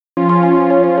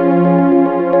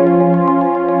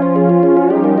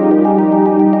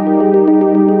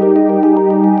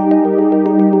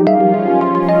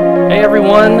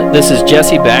everyone, this is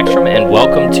Jesse Backstrom, and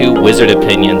welcome to Wizard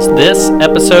Opinions. This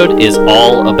episode is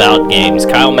all about games.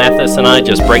 Kyle Mathis and I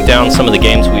just break down some of the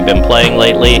games we've been playing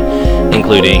lately,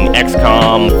 including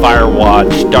XCOM,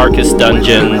 Firewatch, Darkest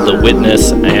Dungeon, The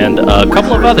Witness, and a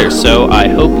couple of others, so I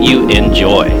hope you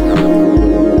enjoy.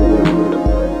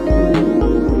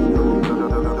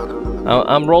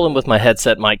 I'm rolling with my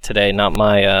headset mic today, not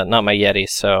my Yeti,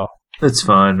 so... That's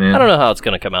fine, man. I don't know how it's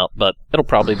going to come out, but it'll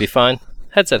probably be fine.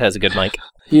 Headset has a good mic.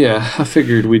 Yeah, I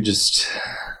figured we'd just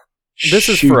This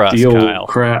is for us, Kyle.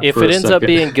 If it ends up second.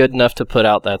 being good enough to put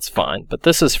out, that's fine. But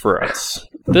this is for us.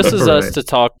 This is us to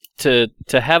talk, to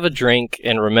have a drink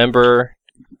and remember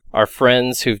our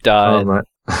friends who've died,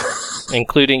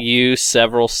 including you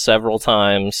several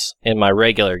times in my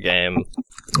regular game.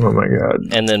 Oh my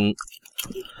god. And then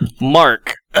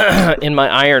Mark in my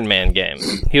Iron Man game.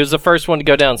 He was the first one to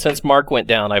go down. Since Mark went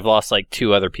down, I've lost like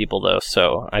 2 other people though,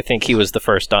 so I think he was the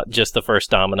first, just the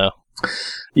first domino.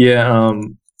 Yeah,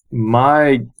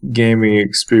 my gaming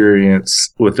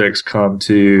experience with XCOM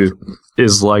 2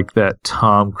 is like that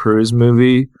Tom Cruise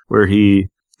movie where he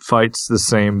fights the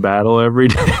same battle every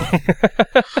day.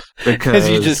 Because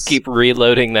you just keep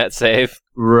reloading that save.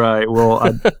 Right, well,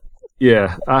 I'm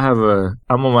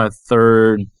on my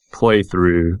 3rd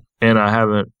playthrough, and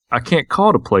I can't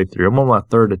call it a playthrough. I'm on my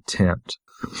 3rd attempt.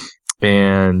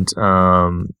 And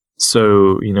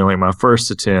so, like my first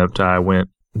attempt, I went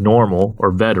normal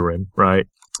or veteran, right?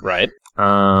 Right.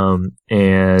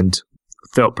 And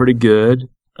felt pretty good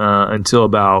until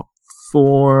about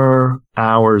 4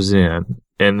 hours in.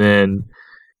 And then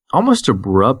almost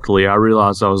abruptly, I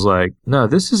realized I was like, no,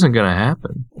 this isn't going to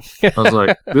happen. I was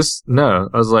like,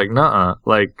 nuh-uh.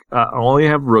 Like, I only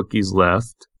have rookies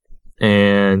left.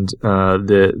 And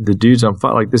the dudes I'm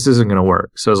fighting, like, this isn't going to work.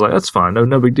 So I was like, that's fine.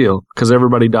 No big deal. Because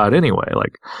everybody died anyway.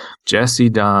 Like, Jesse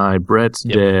died. Brett's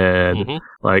dead. Mm-hmm.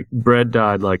 Like, Brett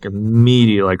died, like,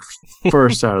 immediately, like,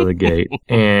 first out of the gate.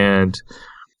 And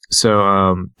so,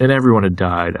 and everyone had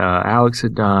died. Alex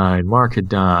had died. Mark had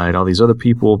died. All these other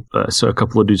people. So a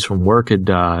couple of dudes from work had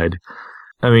died.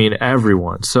 I mean,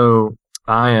 everyone. So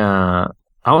I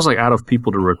was, like, out of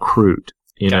people to recruit,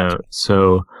 Gotcha. know.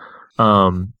 So,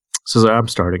 So I was like, I'm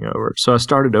starting over. So I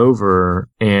started over,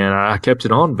 and I kept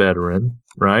it on veteran,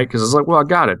 right? Because I was like, well, I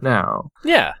got it now.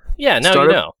 Yeah. Now you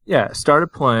know. Yeah,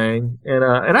 started playing, and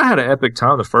I had an epic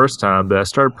time the first time, but I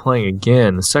started playing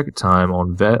again the second time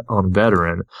on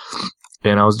veteran,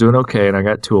 and I was doing okay, and I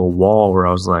got to a wall where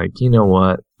I was like, you know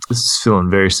what? This is feeling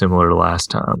very similar to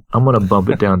last time. I'm going to bump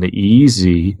it down to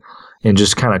easy and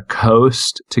just kind of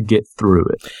coast to get through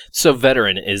it. So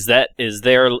veteran, is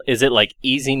it like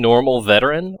easy normal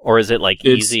veteran, or is it like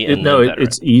easy and then veteran?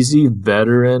 It's easy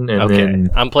veteran, and then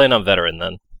I'm playing on veteran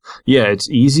then. Yeah, it's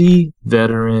easy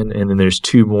veteran, and then there's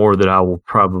 2 more that I will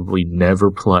probably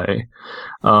never play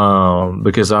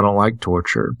because I don't like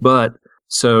torture. But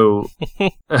so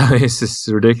it's just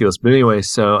ridiculous. But anyway,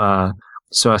 so I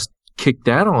kicked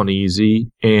that on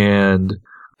easy, and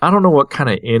I don't know what kind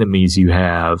of enemies you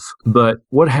have, but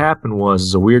what happened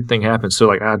was a weird thing happened. So,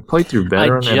 like, I played through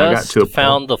veteran, and I got to a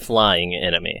found the flying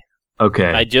enemy.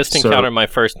 Okay. I just encountered my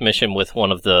first mission with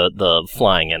one of the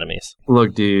flying enemies.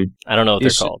 Look, dude. I don't know what they're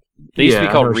called. They used to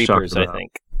be called Reapers, I think.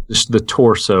 Just the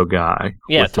torso guy.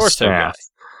 Yeah, torso guy.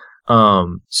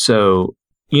 So,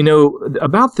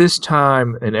 about this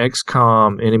time in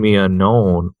XCOM Enemy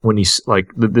Unknown, when he's like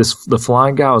the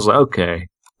flying guy was like, okay,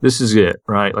 this is it,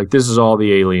 right? Like, this is all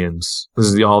the aliens. This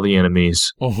is all the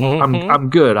enemies. Mm-hmm.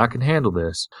 I'm good. I can handle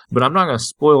this. But I'm not going to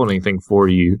spoil anything for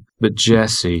you. But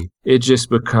Jesse, it just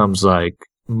becomes like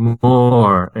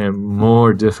more and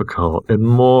more difficult and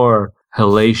more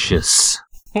hellacious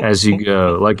as you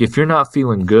go. Like, if you're not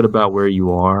feeling good about where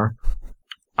you are,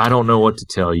 I don't know what to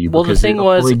tell you. Well, the thing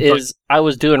is I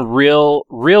was doing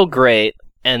real great.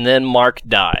 And then Mark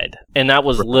died, and that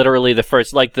was literally the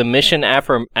first. Like, the mission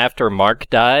after Mark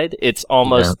died, it's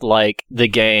almost like the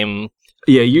game.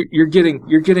 Yeah, you're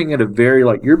getting at a very,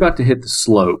 like, you're about to hit the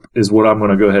slope is what I'm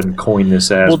going to go ahead and coin this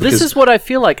as. Well, this is what I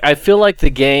feel like. I feel like the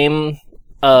game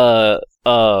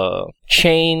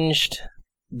changed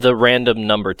the random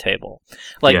number table.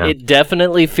 Like, it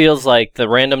definitely feels like the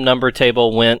random number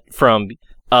table went from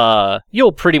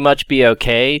you'll pretty much be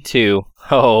okay to,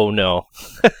 oh no.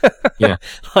 Yeah.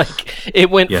 Like, it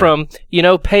went from,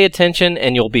 pay attention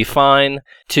and you'll be fine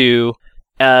to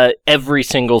every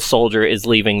single soldier is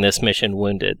leaving this mission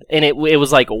wounded. And it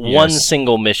was like one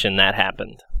single mission that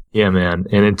happened. Yeah, man.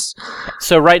 And it's...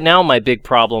 So right now my big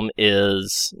problem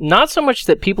is not so much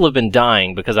that people have been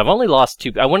dying, because I've only lost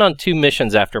 2... I went on 2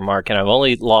 missions after Mark, and I've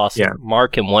only lost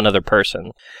Mark and 1 other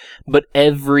person. But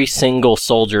every single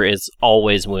soldier is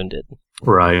always wounded.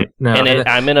 Right. No, And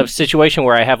I'm in a situation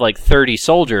where I have like 30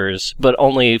 soldiers, but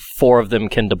only 4 of them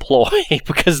can deploy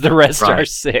because the rest are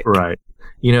sick. Right.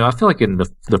 You know, I feel like in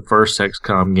the first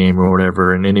XCOM game or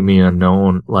whatever, an Enemy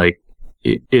Unknown, like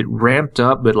it ramped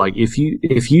up, but like if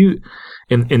you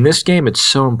in this game, it's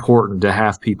so important to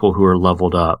have people who are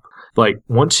leveled up. Like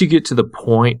once you get to the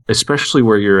point, especially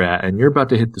where you're at, and you're about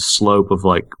to hit the slope of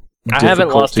like. I haven't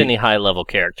lost any high level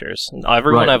characters.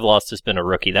 Everyone I've lost has been a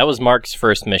rookie. That was Mark's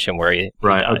first mission where he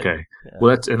right. died. Okay. Yeah.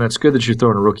 Well, that's good that you're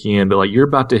throwing a rookie in, but like you're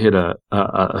about to hit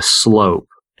a slope,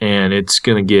 and it's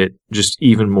going to get just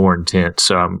even more intense.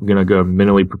 So I'm going to go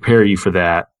mentally prepare you for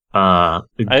that.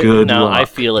 Good luck. I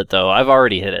feel it though. I've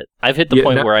already hit it. I've hit the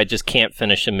point where I just can't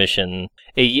finish a mission.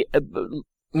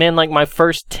 Man, like my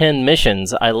first 10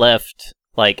 missions, I left.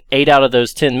 Like 8 out of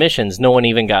those 10 missions, no one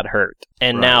even got hurt.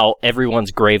 And now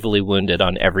everyone's gravely wounded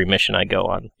on every mission I go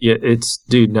on. Yeah,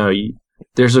 dude, no,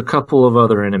 there's a couple of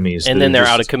other enemies. And then they're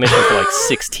out of commission for like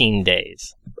 16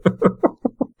 days.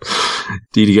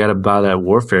 Dude, you got to buy that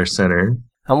Warfare Center.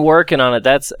 I'm working on it.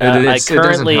 That's I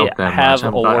currently have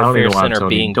a Warfare Center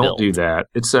being built. Don't do that.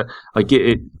 It's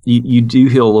you do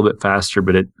heal a little bit faster,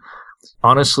 but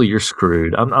honestly, you're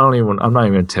screwed. I'm not even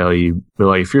going to tell you, but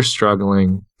like if you're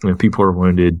struggling, when people are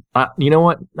wounded, you know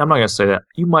what? I'm not going to say that.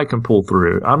 You might can pull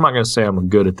through. I'm not going to say I'm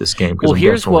good at this game. Well,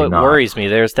 here's what worries me.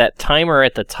 There's that timer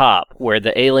at the top where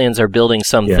the aliens are building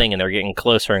something and they're getting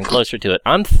closer and closer to it.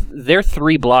 They're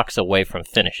 3 blocks away from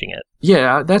finishing it.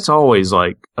 Yeah, that's always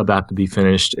like about to be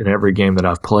finished in every game that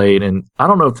I've played, and I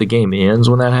don't know if the game ends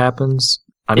when that happens.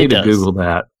 I need to Google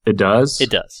that. It does?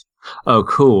 It does. Oh,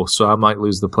 cool. So I might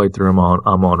lose the playthrough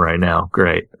I'm on right now.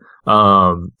 Great.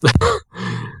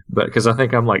 But because I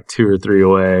think I'm like 2 or 3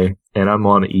 away, and I'm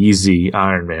on easy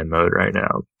Iron Man mode right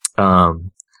now.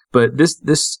 But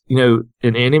this, you know,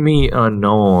 an Enemy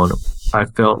Unknown, I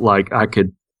felt like I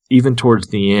could, even towards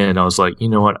the end, I was like, you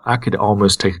know what, I could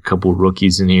almost take a couple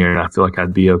rookies in here, and I feel like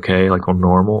I'd be okay, like on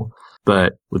normal.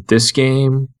 But with this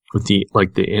game, with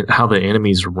how the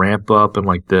enemies ramp up and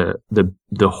like the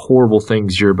horrible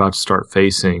things you're about to start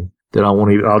facing. That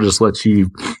I'll just let you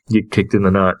get kicked in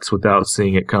the nuts without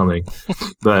seeing it coming.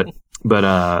 But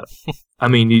I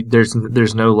mean,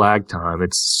 there's no lag time.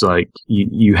 It's like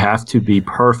you have to be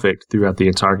perfect throughout the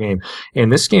entire game.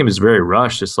 And this game is very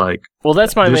rushed. It's like, well,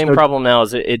 that's my main problem now.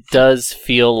 Is it does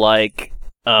feel like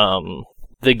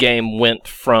the game went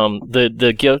from the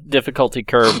difficulty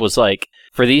curve was like,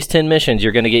 for these 10 missions,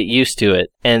 you're going to get used to it,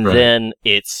 and then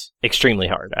it's extremely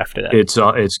hard after that.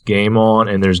 It's game on,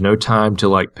 and there's no time to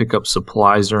like pick up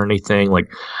supplies or anything. Like,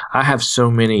 I have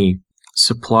so many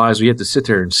supplies, we have to sit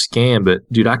there and scan, but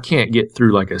dude, I can't get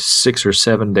through like a 6 or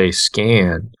 7 day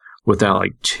scan without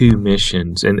like 2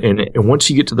 missions. And once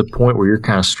you get to the point where you're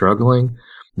kind of struggling,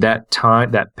 that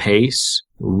pace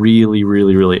really,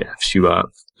 really, really F's you up.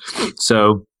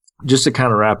 So just to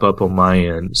kind of wrap up on my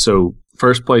end. So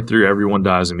first playthrough, everyone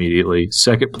dies immediately.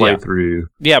 Second playthrough.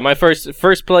 Yeah, my first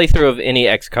playthrough of any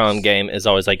XCOM game is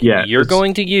always like, you're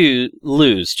going to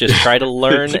lose. Just try to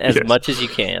learn as much as you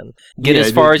can. Get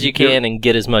as far as you can and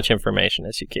get as much information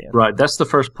as you can. Right, that's the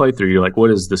first playthrough. You're like,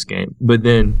 what is this game? But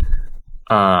then,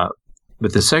 but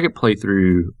the second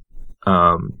playthrough,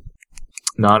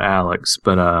 not Alex,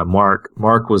 but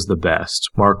Mark was the best.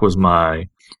 Mark was my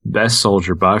best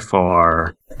soldier by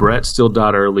far. Brett still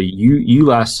died early. You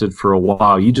lasted for a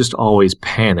while. You just always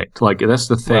panicked. Like, that's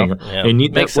the thing. Well, yeah,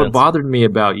 and what bothered me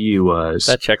about you was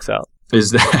that checks out.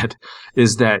 Is that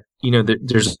you know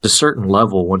there's a certain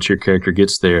level once your character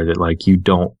gets there that like you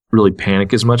don't really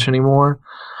panic as much anymore.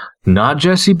 Not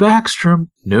Jesse Backstrom.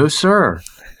 No, sir.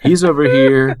 He's over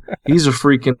here. He's a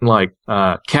freaking like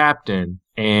captain.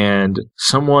 And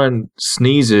someone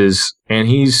sneezes, and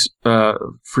he's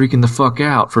freaking the fuck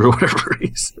out for whatever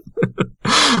reason.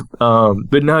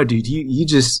 But no, dude,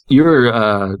 you're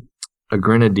a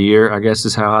grenadier, I guess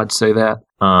is how I'd say that.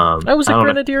 I was a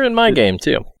grenadier in my game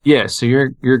too. Yeah, so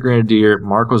you're a grenadier.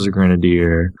 Mark was a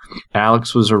grenadier.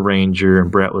 Alex was a ranger,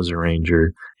 and Brett was a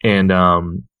ranger. And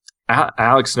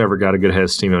Alex never got a good head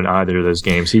of steam in either of those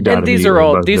games. He died. And these are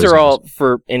all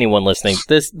for anyone listening.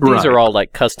 These are all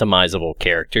like customizable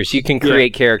characters. You can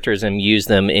create characters and use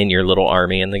them in your little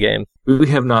army in the game. We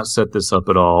have not set this up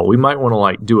at all. We might want to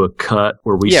like do a cut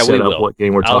where we set up what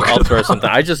game we're talking about. I'll throw something.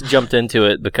 I just jumped into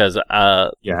it because I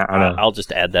know. I'll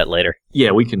just add that later.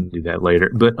 Yeah, we can do that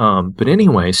later. But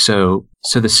anyway, so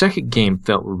the second game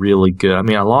felt really good. I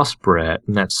mean, I lost Brett,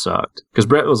 and that sucked because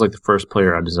Brett was like the first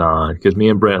player I designed. Because me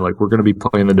and Brett, like, we're going to be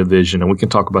playing the Division, and we can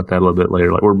talk about that a little bit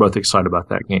later. Like, we're both excited about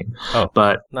that game. Oh,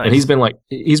 but nice. And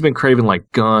he's been craving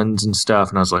like guns and stuff,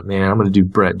 and I was like, man, I'm going to do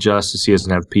Brett justice. He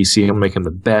doesn't have a PC. I'm going to make him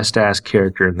the best badass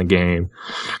character in the game,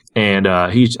 and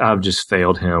I've just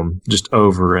failed him just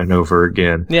over and over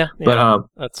again. Yeah, but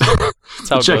that's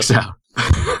how it checks goes. out.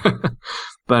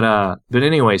 But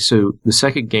anyway, so the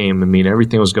second game, I mean,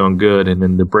 everything was going good, and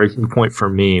then the breaking point for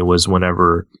me was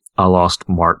whenever I lost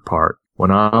Mark Park.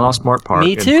 When I lost Mark Park,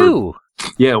 Me too.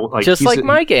 Just like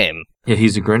my game. Yeah,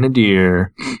 he's a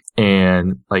grenadier,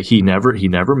 and like he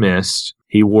never missed.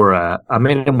 He wore I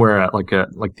made him wear like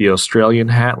the Australian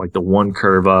hat, like the one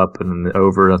curve up and then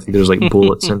over. I think there's like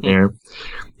bullets in there.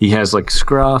 He has like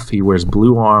scruff. He wears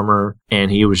blue armor,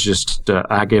 and he was just.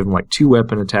 I gave him like 2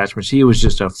 weapon attachments. He was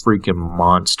just a freaking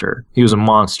monster. He was a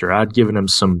monster. I'd given him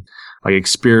some like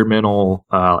experimental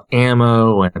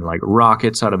ammo and like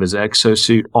rockets out of his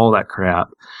exosuit, all that crap,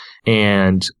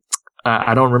 and.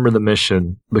 I don't remember the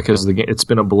mission because it's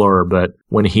been a blur, but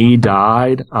when he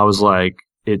died, I was like,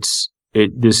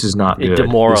 this is not good. It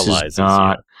demoralizes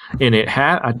you. And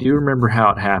I do remember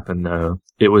how it happened though.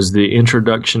 It was the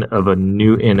introduction of a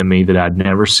new enemy that I'd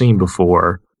never seen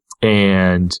before.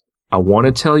 And I want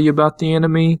to tell you about the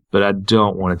enemy, but I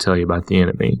don't want to tell you about the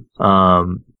enemy.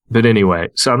 But anyway,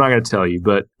 so I'm not going to tell you,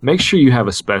 but make sure you have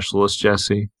a specialist,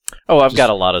 Jesse. Oh, I've got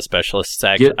a lot of specialists,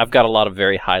 actually. I've got a lot of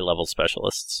very high-level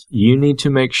specialists. You need to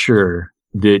make sure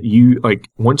that you, like,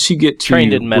 once you get to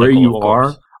Trained in where you medical,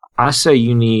 are, I say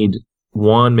you need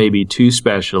 1, maybe 2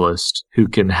 specialists who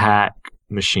can hack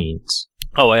machines.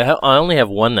 Oh, I only have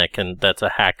one that's a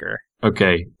hacker.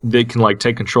 Okay. They can, like,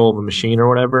 take control of a machine or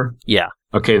whatever? Yeah.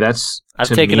 Okay, I've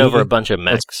taken over a bunch of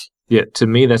mechs. Yeah, to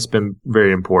me, that's been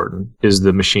very important, is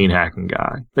the machine hacking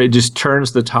guy. It just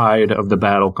turns the tide of the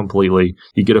battle completely.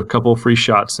 You get a couple of free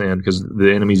shots in because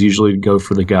the enemies usually go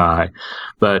for the guy.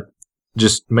 But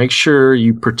just make sure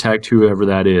you protect whoever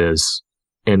that is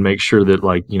and make sure that,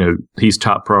 like, you know, he's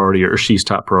top priority or she's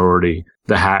top priority,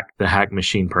 the hack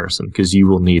machine person, because you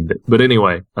will need it. But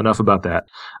anyway, enough about that.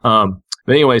 But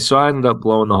anyway, so I ended up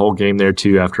blowing the whole game there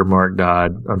too after Mark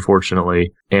died,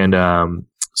 unfortunately. And,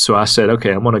 so I said,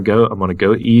 okay, I'm gonna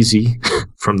go easy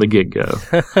from the get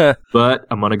go, but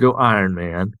I'm gonna go Iron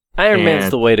Man. Iron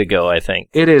Man's the way to go, I think.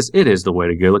 It is the way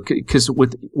to go. Because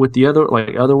with the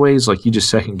other ways, like you just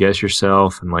second guess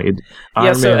yourself and like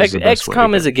Iron Man is the best way to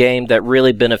XCOM go. is a game that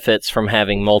really benefits from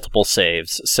having multiple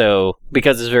saves. So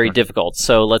because it's very difficult.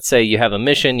 So let's say you have a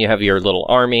mission, you have your little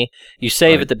army, you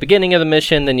save at the beginning of the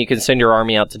mission, then you can send your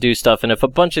army out to do stuff. And if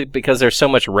because there's so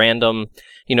much random,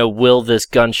 you know, will this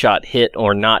gunshot hit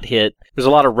or not hit? There's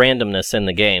a lot of randomness in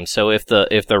the game. So if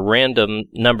the random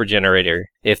number generator,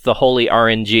 if the holy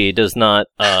RNG does not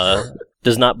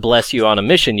bless you on a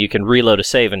mission, you can reload a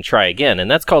save and try again, and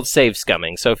that's called save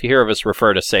scumming. So if you hear of us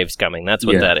refer to save scumming, that's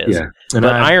what that is. Yeah. But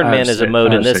Iron Man is a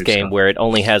mode in this game where it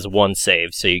only has 1 save,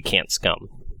 so you can't scum.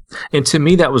 And to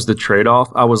me, that was the trade-off.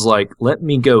 I was like, let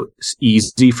me go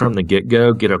easy from the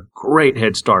get-go, get a great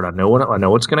head start. I know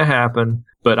what's going to happen,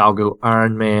 but I'll go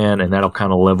Iron Man, and that'll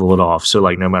kind of level it off. So,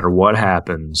 like, no matter what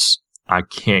happens, I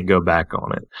can't go back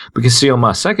on it. Because, see, on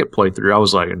my second playthrough, I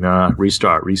was like, nah,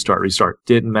 restart.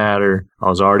 Didn't matter. I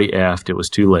was already effed. It was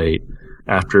too late.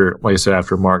 After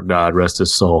Mark died, rest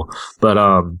his soul. But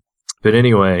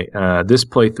anyway, this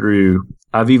playthrough,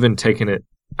 I've even taken it.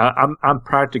 I'm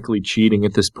practically cheating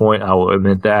at this point. I will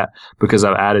admit that because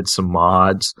I've added some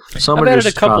mods. Some I've are added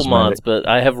just a couple cosmetic. mods, but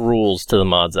I have rules to the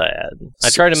mods I add. I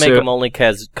try to make them only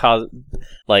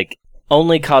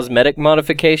only cosmetic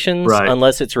modifications, right,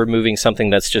 unless it's removing something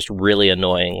that's just really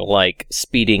annoying, like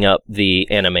speeding up the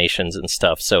animations and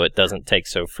stuff, so it doesn't take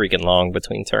so freaking long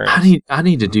between turns. I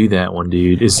need to do that one,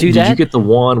 dude. Did you get the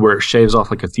one where it shaves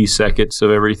off like a few seconds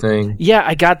of everything? Yeah,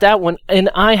 I got that one, and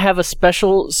I have a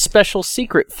special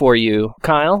secret for you,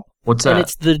 Kyle. What's that? And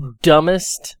it's the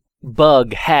dumbest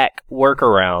bug hack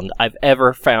workaround I've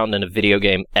ever found in a video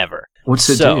game ever. What's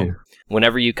it do?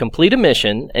 Whenever you complete a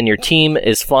mission and your team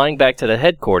is flying back to the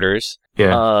headquarters,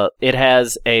 it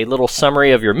has a little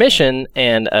summary of your mission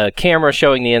and a camera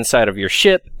showing the inside of your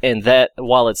ship, and that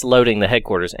while it's loading the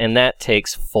headquarters, and that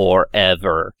takes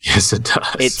forever. Yes, it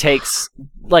does. It takes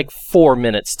like 4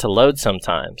 minutes to load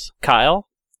sometimes. Kyle?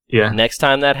 Yeah. Next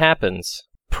time that happens,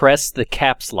 press the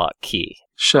caps lock key.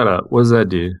 Shut up. What does that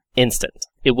do? Instant.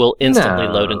 It will instantly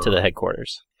load into the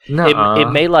headquarters. No.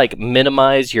 It may like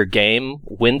minimize your game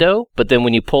window, but then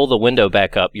when you pull the window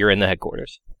back up, you're in the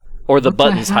headquarters. Or the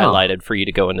button's highlighted for you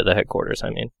to go into the headquarters,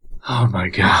 I mean. Oh my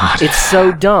god. It's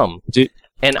so dumb.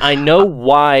 And I know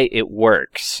why it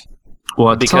works. Well,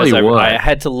 I'll tell you what. I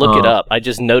had to look it up. I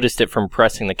just noticed it from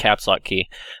pressing the caps lock key.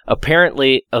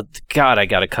 Apparently, God, I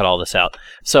gotta cut all this out.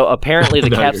 So apparently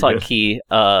the caps lock key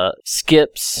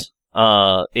skips,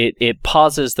 it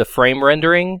pauses the frame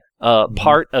rendering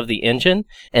part of the engine,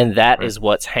 and that is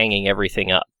what's hanging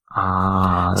everything up.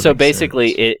 So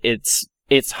basically,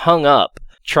 it's hung up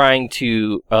trying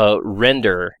to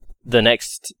render the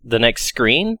next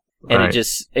screen. And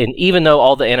and even though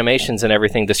all the animations and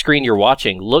everything, the screen you're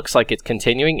watching looks like it's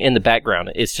continuing, in the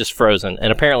background, it's just frozen.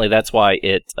 And apparently that's why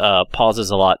it pauses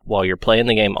a lot while you're playing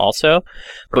the game also.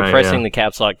 But pressing the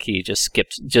caps lock key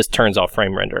just turns off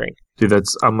frame rendering. Dude,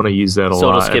 I'm going to use that a lot. So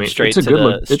it'll skip straight to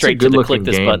the click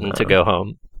this button to go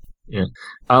home. Yeah.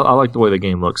 I like the way the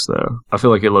game looks, though. I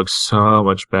feel like it looks so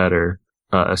much better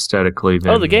aesthetically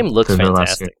than the game looks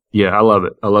fantastic. Yeah, I love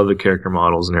it. I love the character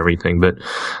models and everything.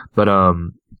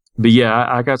 But yeah,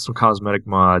 I got some cosmetic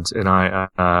mods, and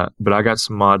but I got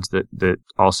some mods that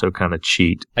also kind of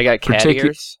cheat. I got cat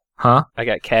ears. Huh? I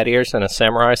got cat ears and a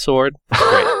samurai sword.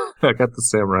 Great. I got the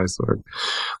samurai sword.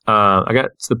 I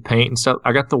got the paint and stuff.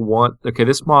 I got the one. Okay,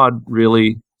 this mod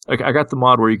really. I got the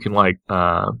mod where you can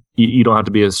you don't have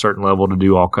to be at a certain level to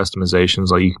do all customizations.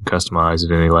 Like you can customize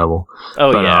at any level.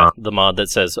 The mod that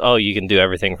says, you can do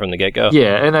everything from the get go.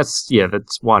 Yeah, and that's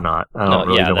why not? I don't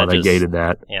really know why they gated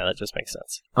that. Yeah, that just makes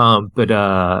sense. But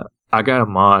I got a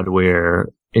mod where,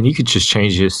 and you could just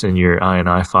change this in your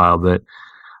INI file, but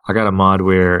I got a mod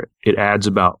where it adds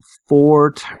about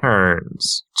 4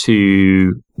 turns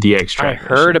to the extract. I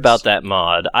heard about that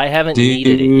mod. I haven't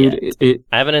needed it yet.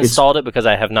 I haven't installed it because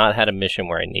I have not had a mission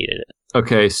where I needed it.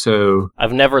 Okay, so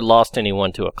I've never lost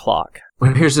anyone to a clock.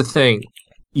 Well, here's the thing.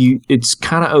 It's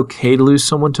kind of okay to lose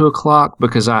someone to a clock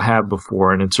because I have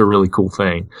before, and it's a really cool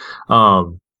thing. Are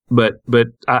you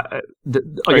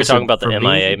talking about the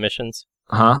MIA missions?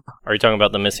 Huh? Are you talking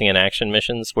about the missing in action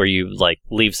missions where you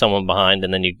leave someone behind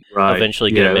and then you eventually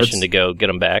get a mission to go get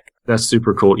them back? That's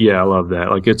super cool. Yeah, I love that.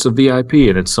 It's a VIP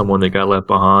and it's someone that got left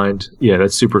behind. Yeah,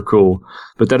 that's super cool.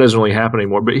 But that doesn't really happen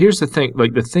anymore. But here's the thing.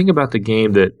 The thing about the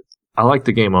game that I like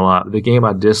the game a lot. The game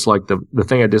I dislike, the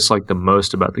thing I dislike the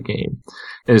most about the game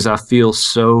is I feel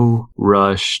so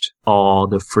rushed all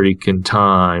the freaking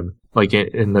time.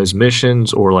 In those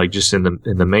missions or just in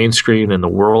the main screen and the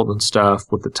world and stuff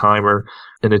with the timer.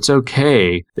 And it's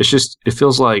okay. It's just, it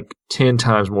feels like 10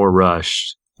 times more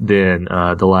rushed than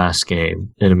the last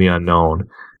game, Enemy Unknown.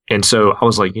 And so I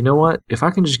was like, you know what? If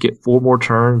I can just get 4 more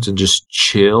turns and just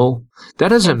chill, that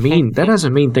doesn't mean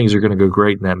things are going to go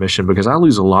great in that mission because I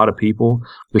lose a lot of people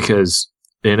because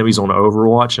the enemy's on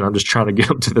Overwatch and I'm just trying to get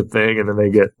them to the thing and then they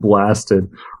get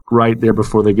blasted right there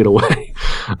before they get away.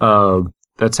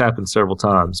 That's happened several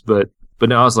times, but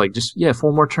now I was like,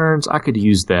 4 more turns. I could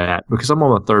use that because I'm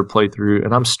on my 3rd playthrough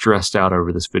and I'm stressed out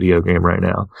over this video game right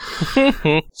now.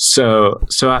 so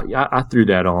I threw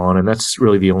that on, and that's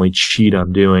really the only cheat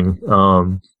I'm doing.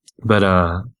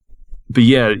 But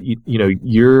yeah,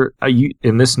 you're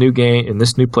in this new game, in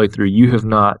this new playthrough. You have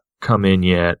not come in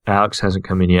yet. Alex hasn't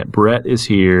come in yet. Brett is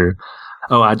here.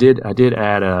 Oh, I did add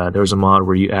there was a mod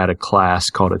where you add a class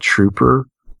called a trooper.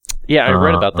 Yeah, I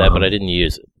read about that, but I didn't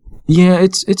use it. Yeah,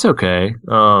 it's okay.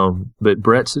 But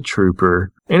Brett's a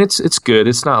trooper, and it's good.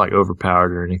 It's not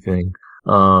overpowered or anything.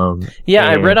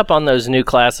 I read up on those new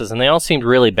classes, and they all seemed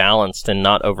really balanced and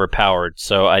not overpowered.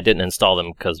 So I didn't install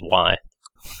them because why?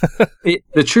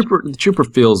 The trooper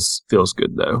feels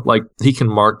good though. He can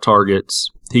mark targets.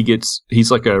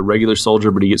 He's like a regular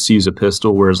soldier, but he gets to use a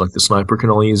pistol, whereas the sniper can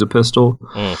only use a pistol.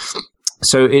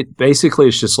 So it's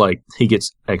just he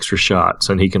gets extra shots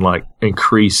and he can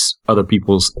increase other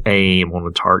people's aim on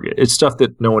the target. It's stuff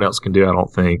that no one else can do, I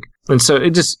don't think. And so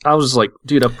I was like,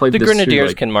 dude, I played the this. The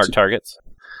Grenadiers can mark targets.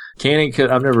 Can he?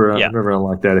 I've never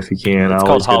unlocked that if he can. It's I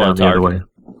always called go down the other way.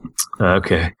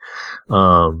 Okay.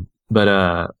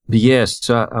 But yes,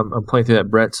 so I'm playing through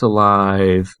that. Brett's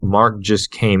alive. Mark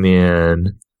just came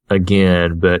in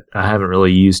again, but I haven't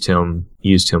really used him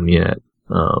yet.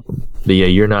 But yeah,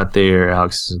 you're not there.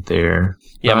 Alex isn't there.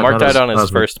 Yeah, Mark died on his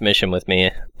first mission with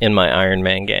me in my Iron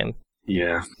Man game.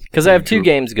 Yeah. Because I have 2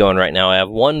 games going right now. I have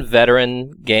one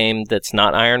veteran game that's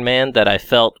not Iron Man that I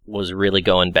felt was really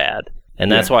going bad.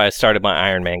 And that's why I started my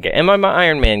Iron Man game. And my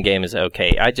Iron Man game is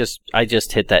okay. I just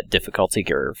hit that difficulty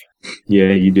curve. Yeah,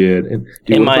 you did.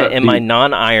 In my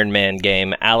non-Iron Man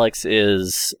game, Alex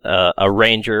is a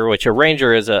ranger, which a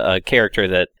ranger is a character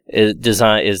that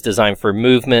is designed for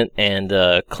movement and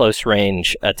close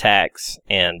range attacks.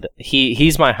 And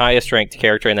he's my highest ranked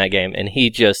character in that game, and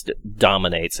he just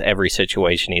dominates every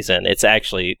situation he's in. It's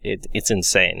actually it's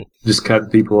insane. Just cutting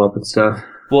people up and stuff.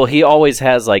 Well, he always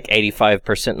has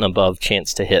 85% and above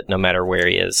chance to hit no matter where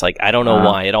he is. I don't know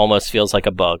why. It almost feels like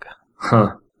a bug.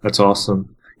 Huh. That's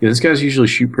awesome. Yeah, this guy's usually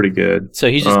shoot pretty good. So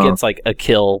he just gets a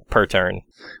kill per turn.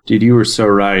 Dude, you were so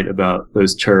right about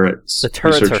those turrets. The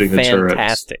turrets are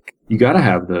fantastic. You got to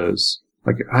have those.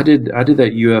 Like I did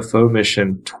that UFO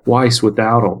mission twice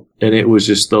without them, and it was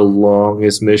just the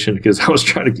longest mission because I was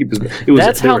trying to keep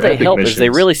That's how they help. Is they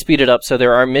really speed it up. So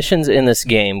there are missions in this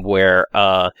game where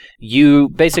your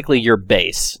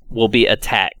base will be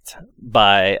attacked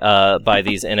by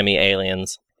these enemy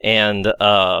aliens, and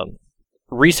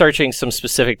researching some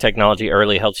specific technology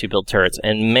early helps you build turrets.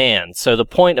 And man, so the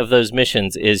point of those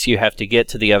missions is you have to get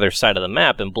to the other side of the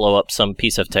map and blow up some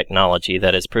piece of technology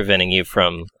that is preventing you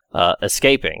from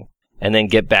escaping, and then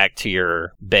get back to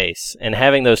your base. And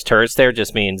having those turrets there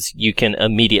just means you can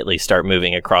immediately start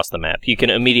moving across the map. You can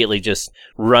immediately just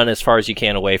run as far as you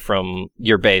can away from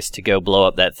your base to go blow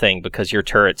up that thing because your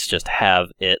turrets just have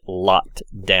it locked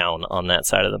down on that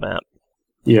side of the map.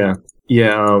 Yeah.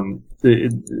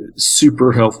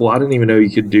 Super helpful. I didn't even know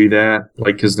you could do that,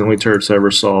 like, because the only turrets I ever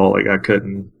saw, like, I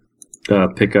couldn't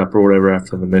pick up or whatever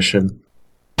after the mission.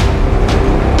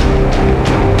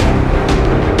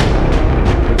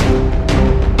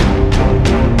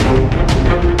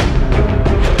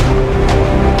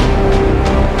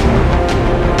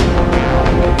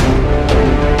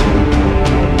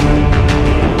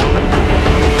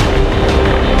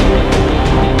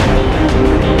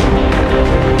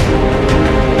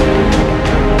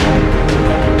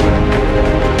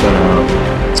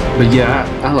 But yeah,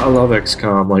 I love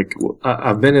XCOM. Like,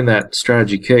 I've been in that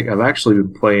strategy kick. I've actually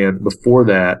been playing before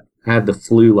that. I had the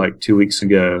flu like 2 weeks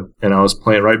ago, and I was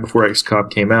playing right before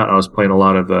XCOM came out. I was playing a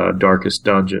lot of Darkest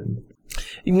Dungeon.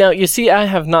 Now, you see, I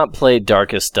have not played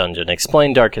Darkest Dungeon.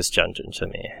 Explain Darkest Dungeon to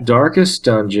me. Darkest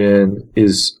Dungeon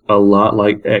is a lot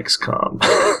like XCOM,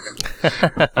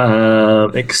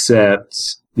 except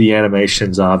the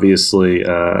animation's obviously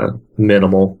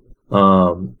minimal,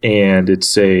 and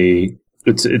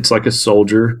it's like a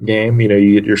soldier game. You know,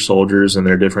 you get your soldiers and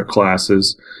they're different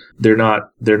classes. They're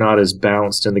not as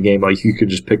balanced in the game. Like, you could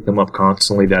just pick them up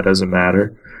constantly. That doesn't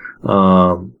matter.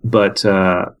 But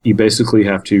you basically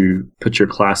have to put your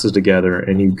classes together,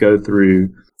 and you go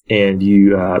through, and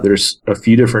you there's a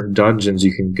few different dungeons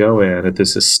you can go in at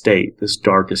this estate, this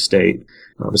dark estate.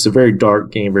 It's a very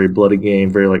dark game, very bloody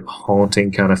game, very like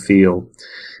haunting kind of feel.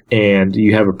 And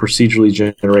you have a procedurally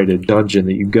generated dungeon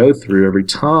that you go through every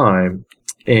time,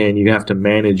 and you have to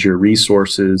manage your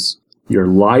resources, your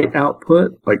light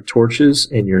output, like torches,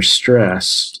 and your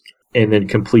stress, and then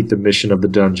complete the mission of the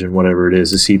dungeon, whatever it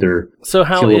is. It's either... So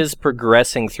how is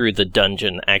progressing through the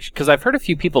dungeon actually? Because I've heard a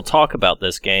few people talk about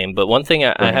this game, but one thing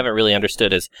I haven't really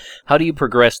understood is, how do you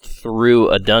progress through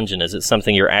a dungeon? Is it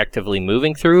something you're actively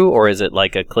moving through, or is it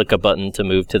like a click a button to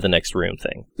move to the next room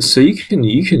thing? So you can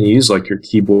use like your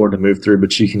keyboard to move through,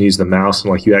 but you can use the mouse,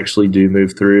 and like you actually do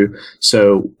move through.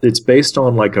 So it's based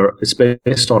on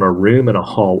a room and a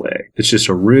hallway. It's just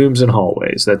a rooms and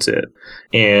hallways. That's it.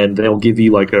 And they'll give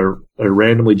you like a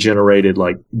randomly generated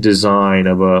like design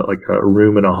of a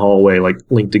room and a hallway like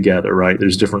linked together, right?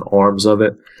 There's different arms of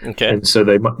it. Okay. And so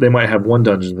they might have one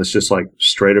dungeon that's just like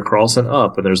straight across and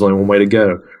up, and there's only one way to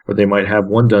go. Or they might have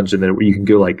one dungeon where you can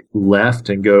go like left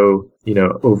and go, you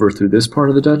know, over through this part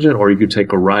of the dungeon, or you could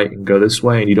take a right and go this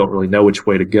way, and you don't really know which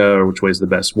way to go or which way is the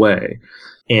best way.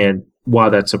 And why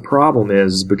that's a problem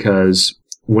is because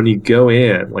when you go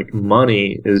in, like,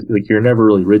 money is like, you're never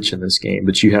really rich in this game,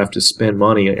 but you have to spend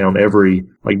money on every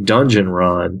like dungeon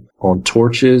run on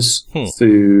torches,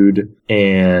 food,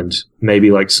 and maybe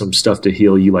like some stuff to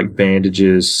heal you, like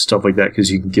bandages, stuff like that,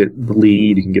 because you can get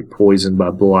bleed, you can get poisoned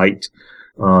by blight.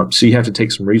 So you have to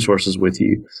take some resources with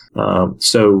you.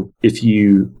 So if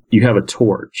you have a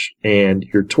torch, and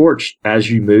your torch,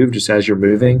 as you move, just as you're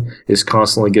moving, is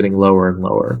constantly getting lower and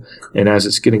lower. And as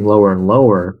it's getting lower and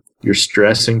lower, your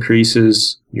stress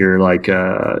increases, your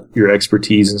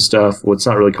expertise and stuff. Well, it's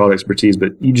not really called expertise,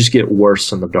 but you just get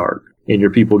worse in the dark, and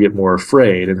your people get more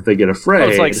afraid. And if they get afraid,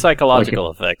 it's like psychological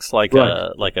effects, like an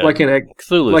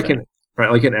Cthulhu thing.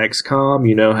 Like in XCOM,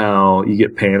 you know how you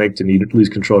get panicked and you lose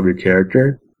control of your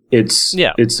character. It's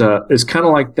kind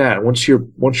of like that. Once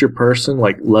your person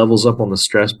like levels up on the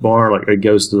stress bar, like it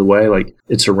goes to the way, like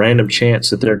it's a random chance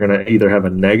that they're going to either have a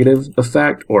negative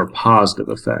effect or a positive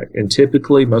effect. And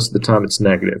typically, most of the time, it's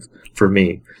negative for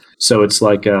me. So it's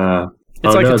like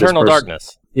Eternal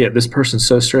Darkness. Yeah, this person's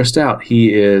so stressed out.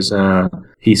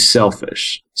 He's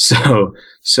selfish. So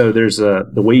there's the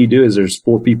way you do is there's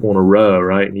 4 people in a row,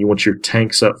 right? And you want your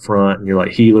tanks up front, and you're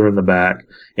like healer in the back.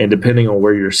 And depending on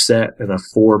where you're set in a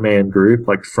 4-man group,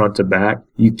 like front to back,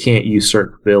 you can't use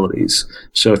certain abilities.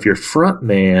 So if your front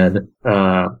man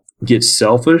gets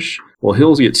selfish, well,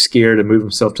 he'll get scared and move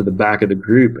himself to the back of the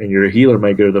group, and your healer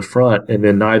may go to the front, and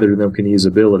then neither of them can use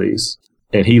abilities.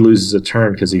 And he loses a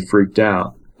turn because he freaked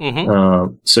out.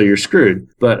 So you're screwed.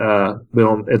 But on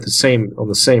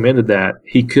the same end of that,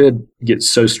 he could get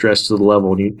so stressed to the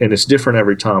level, and it's different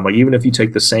every time. Like even if you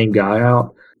take the same guy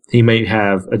out, he may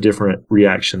have a different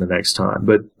reaction the next time.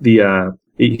 But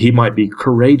he might be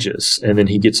courageous, and then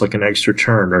he gets like an extra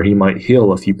turn, or he might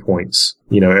heal a few points,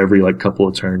 every like couple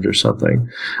of turns or something.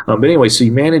 But anyway, so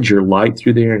you manage your light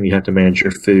through there, and you have to manage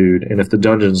your food. And if the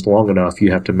dungeon's long enough,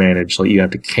 you have to manage, like you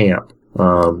have to camp.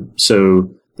 So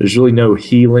there's really no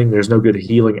healing. There's no good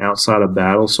healing outside of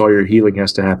battle. So all your healing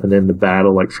has to happen in the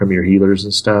battle, like from your healers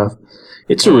and stuff.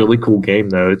 It's a really cool game,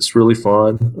 though. It's really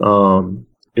fun.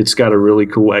 It's got a really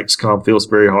cool XCOM feel. It's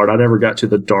very hard. I never got to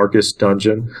the darkest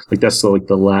dungeon. Like that's the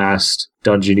last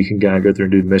dungeon you can kind of go through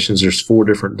and do missions. There's 4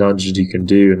 different dungeons you can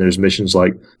do, and there's missions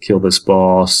like kill this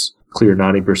boss, clear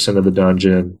 90% of the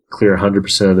dungeon, clear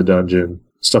 100% of the dungeon,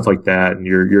 stuff like that. And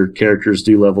your characters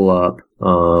do level up,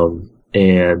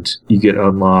 and you get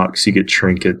unlocks, you get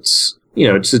trinkets.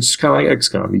 It's kind of like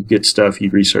XCOM. You get stuff, you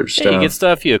research stuff. Yeah, you get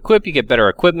stuff, you equip, you get better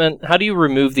equipment. How do you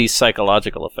remove these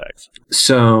psychological effects?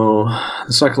 So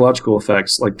the psychological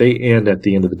effects, like they end at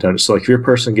the end of the dungeon. So like if your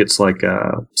person gets like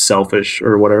selfish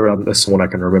or whatever, that's the one I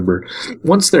can remember.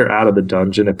 Once they're out of the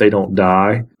dungeon, if they don't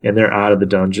die and they're out of the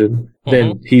dungeon,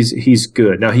 then he's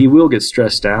good. Now he will get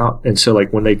stressed out, and so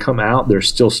like when they come out, they're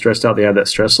still stressed out. They have that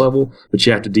stress level, but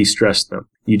you have to de-stress them.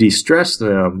 You de-stress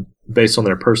them based on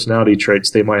their personality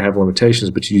traits. They might have limitations,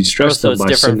 but you de-stress them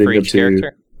by sending them to.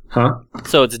 Character? Huh?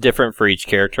 So it's different for each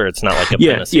character. It's not like a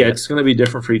panacea. Yeah, it's going to be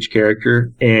different for each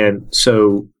character, and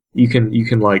so you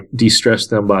can like de-stress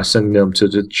them by sending them to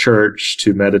the church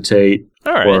to meditate,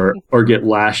 or get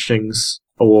lashings.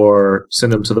 Or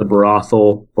send them to the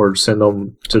brothel, or send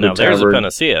them to the tavern. There's a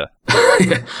panacea.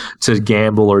 To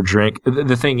gamble or drink.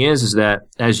 The thing is that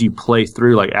as you play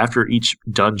through, like after each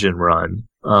dungeon run,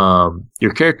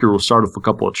 your character will start with a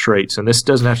couple of traits, and this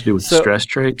doesn't have to do with stress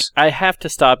traits. I have to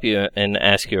stop you and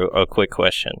ask you a quick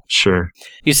question. Sure.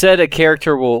 You said a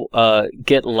character will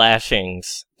get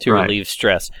lashings to relieve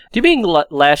stress. Do you mean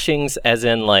lashings as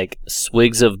in like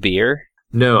swigs of beer?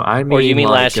 No, I mean, or you mean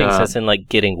like, lashings as in like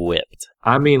getting whipped?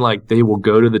 I mean like they will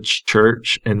go to the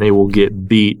church and they will get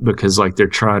beat because like they're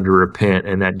trying to repent,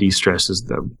 and that de-stresses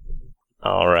them.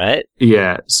 All right.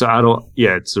 Yeah. So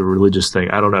it's a religious thing.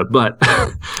 I don't know, but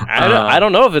I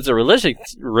don't know if it's a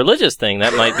religious thing.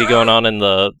 That might be going on in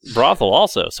the brothel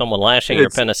also. Someone lashing your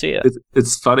panacea.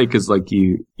 It's funny because like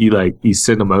you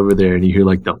send them over there and you hear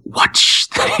like the whoosh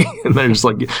thing, and they're just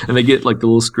like, and they get like the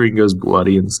little screen goes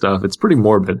bloody and stuff. It's pretty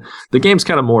morbid. The game's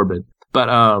kind of morbid, but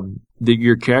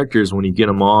your characters, when you get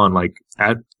them on, like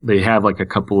they have like a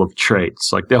couple of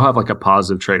traits. Like they'll have like a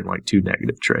positive trait and like 2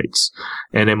 negative traits.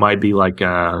 And it might be like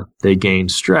they gain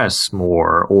stress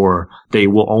more, or they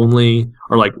will only,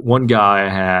 or like one guy I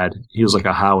had, he was like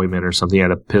a highwayman or something. He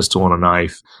had a pistol and a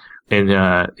knife,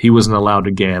 and he wasn't allowed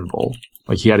to gamble.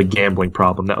 Like he had a gambling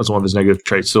problem. That was one of his negative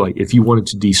traits. So like if you wanted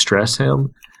to de-stress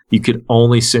him, you could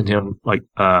only send him like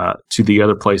to the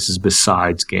other places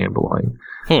besides gambling.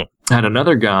 I had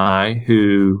another guy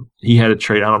who he had a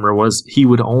trait, I don't remember what it was, he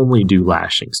would only do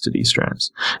lashings to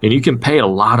de-stress. And you can pay a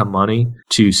lot of money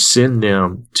to send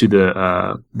them to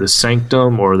the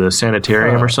sanctum or the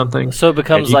sanitarium or something. So it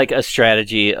becomes like a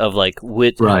strategy of like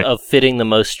of fitting the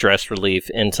most stress relief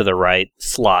into the right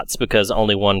slots, because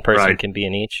only one person can be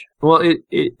in each. Well,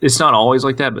 it's not always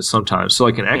like that, but sometimes. So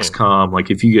like in XCOM,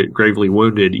 like if you get gravely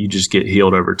wounded, you just get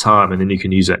healed over time, and then you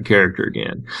can use that character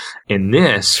again. In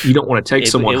this, you don't want to take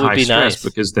someone high stress,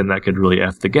 because then that could really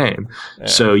F the game. Yeah.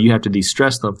 So you have to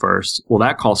de-stress them first. Well,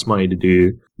 that costs money to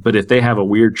do. But if they have a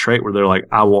weird trait where they're like,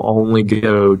 I will only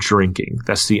go drinking,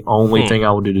 that's the only thing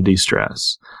I will do to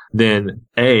de-stress, then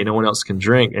no one else can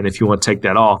drink. And if you want to take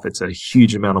that off, it's a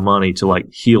huge amount of money to like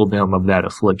heal them of that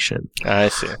affliction. I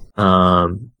see.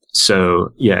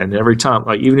 So yeah, and every time,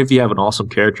 like even if you have an awesome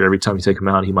character, every time you take him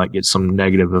out, he might get some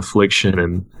negative affliction,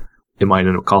 and it might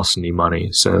end up costing you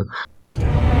money. So.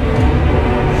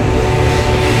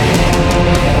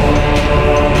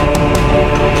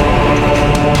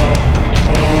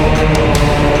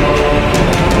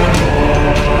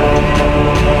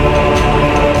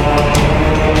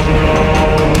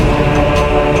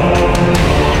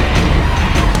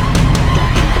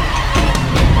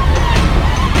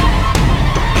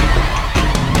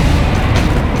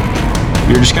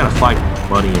 You're just kind of fighting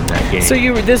money in that game. So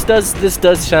this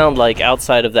does sound like,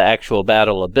 outside of the actual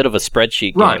battle, a bit of a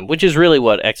spreadsheet game, which is really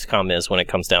what XCOM is when it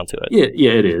comes down to it.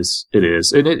 Yeah, it is. It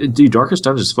is. And Darkest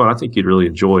Dungeon is fun. I think you'd really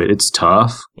enjoy it. It's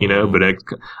tough, but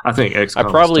I think XCOM I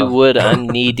probably is tough. would. I'm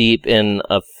knee deep in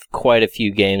quite a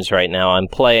few games right now. I'm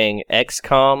playing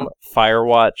XCOM,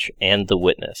 Firewatch, and The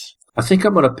Witness. I think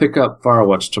I'm going to pick up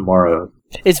Firewatch tomorrow.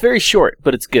 It's very short,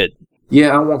 but it's good.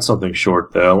 Yeah, I want something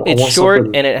short though. It's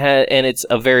short and it's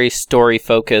a very story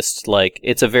focused. Like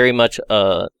it's a very much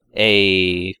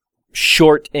a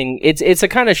short and it's a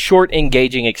kind of short,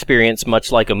 engaging experience,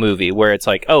 much like a movie, where it's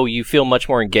like, oh, you feel much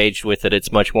more engaged with it.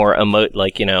 It's much more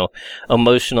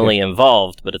emotionally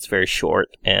involved, but it's very short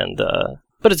and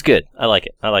but it's good. I like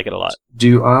it. I like it a lot.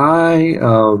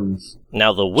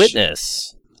 Now The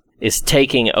Witness is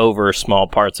taking over small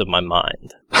parts of my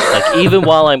mind. Like even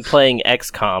while I'm playing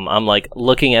XCOM, I'm like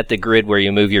looking at the grid where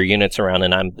you move your units around,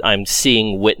 and I'm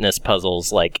seeing witness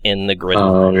puzzles like in the grid.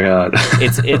 Oh god.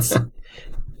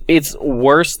 It's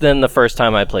worse than the first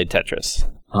time I played Tetris.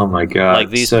 Oh my god. Like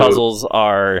these puzzles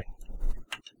are.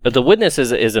 But The Witness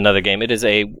is another game. It is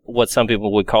what some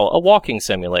people would call a walking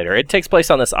simulator. It takes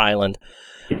place on this island.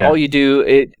 Yeah. All you do,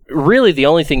 the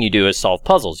only thing you do is solve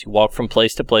puzzles. You walk from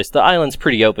place to place. The island's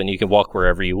pretty open. You can walk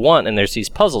wherever you want, and there's these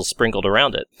puzzles sprinkled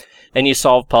around it. And you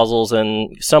solve puzzles,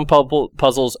 and some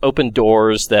puzzles open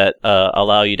doors that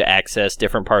allow you to access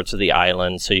different parts of the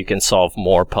island, so you can solve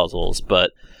more puzzles.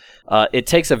 But it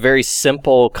takes a very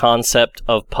simple concept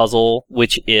of puzzle,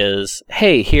 which is,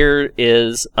 hey, here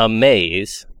is a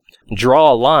maze.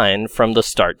 Draw a line from the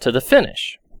start to the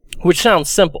finish, which sounds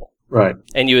simple. Right.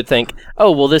 And you would think,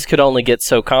 oh, well, this could only get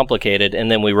so complicated, and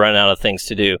then we run out of things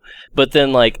to do. But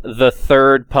then, like, the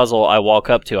third puzzle I walk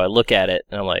up to, I look at it,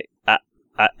 and I'm like,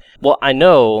 I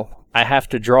know I have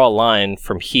to draw a line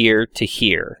from here to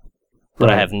here, but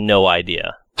right. I have no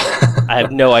idea. I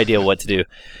have no idea what to do.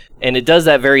 And it does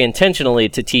that very intentionally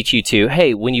to teach you to,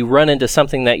 hey, when you run into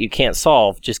something that you can't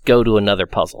solve, just go to another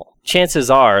puzzle. Chances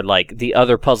are, like, the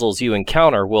other puzzles you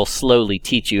encounter will slowly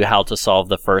teach you how to solve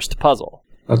the first puzzle.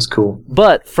 That's cool.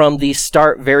 But from the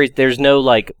start, there's no,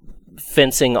 like,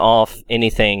 fencing off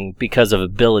anything because of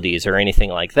abilities or anything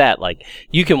like that. Like,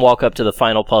 you can walk up to the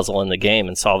final puzzle in the game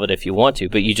and solve it if you want to,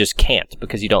 but you just can't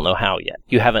because you don't know how yet.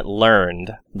 You haven't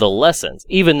learned the lessons.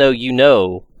 Even though you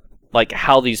know, like,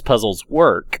 how these puzzles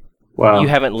work, wow. You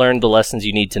haven't learned the lessons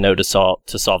you need to know to solve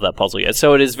that puzzle yet.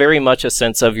 So it is very much a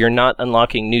sense of you're not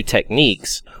unlocking new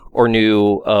techniques or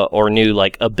new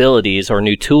like abilities or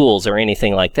new tools or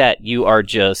anything like that. You are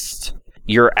just,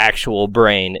 your actual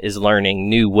brain is learning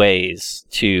new ways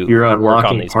to You're unlocking work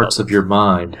on these parts puzzles. Of your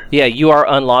mind. Yeah, you are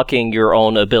unlocking your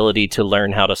own ability to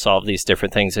learn how to solve these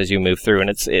different things as you move through, and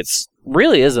it's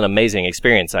really is an amazing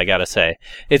experience, I gotta say.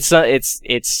 It's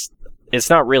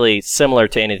not really similar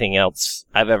to anything else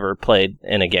I've ever played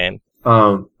in a game.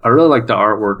 I really like the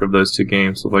artwork of those two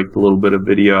games, with like the little bit of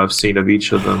video I've seen of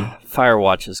each of them.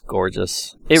 Firewatch is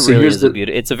gorgeous. It really is a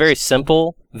beauty. It's a very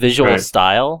simple visual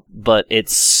style, but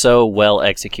it's so well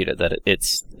executed that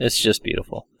it's just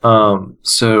beautiful.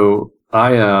 So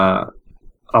I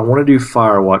want to do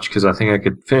Firewatch because I think I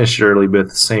could finish it early, but at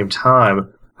the same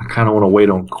time, I kind of want to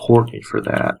wait on Courtney for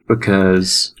that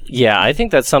because... Yeah, I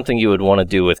think that's something you would want to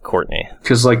do with Courtney.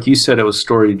 Because like you said, it was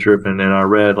story-driven, and I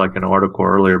read like an article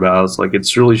earlier about it. It's like,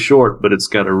 it's really short, but it's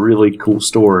got a really cool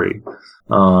story.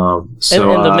 And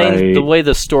the way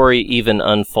the story even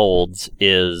unfolds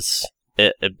is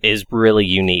really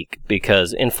unique,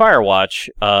 because in Firewatch,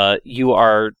 you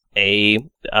are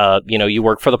you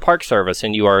work for the Park Service,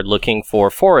 and you are looking for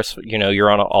forest,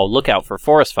 you're on a lookout for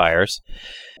forest fires.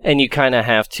 And you kind of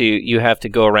have to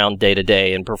go around day to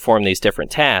day and perform these different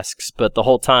tasks. But the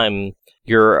whole time,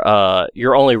 your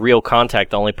only real contact,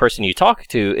 the only person you talk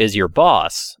to is your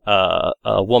boss, a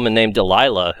woman named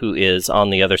Delilah, who is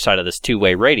on the other side of this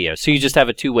two-way radio. So you just have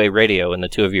a two-way radio, and the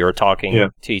two of you are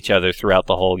talking to each other throughout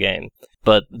the whole game.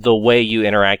 But the way you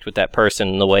interact with that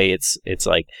person, the way it's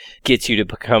like gets you to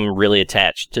become really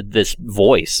attached to this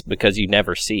voice because you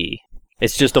never see.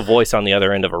 It's just a voice on the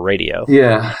other end of a radio.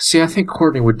 Yeah. See, I think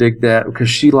Courtney would dig that because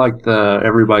she liked the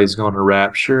Everybody's Gone to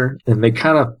Rapture, and they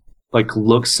kind of like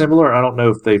look similar. I don't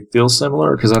know if they feel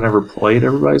similar because I never played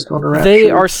Everybody's Gone to Rapture. They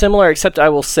are similar, except I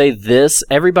will say this.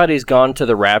 Everybody's Gone to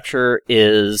the Rapture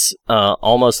is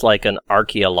almost like an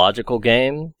archaeological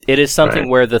game. It is something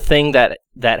where the thing that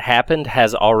happened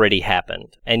has already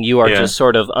happened, and you are just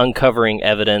sort of uncovering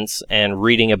evidence and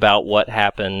reading about what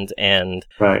happened, and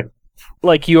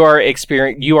like you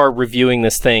are reviewing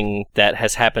this thing that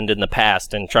has happened in the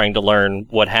past and trying to learn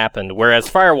what happened. Whereas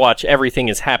Firewatch, everything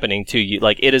is happening to you.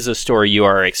 Like, it is a story you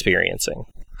are experiencing.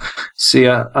 See,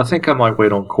 I think I might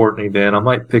wait on Courtney then. I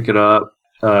might pick it up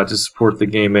to support the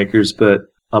game makers, but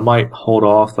I might hold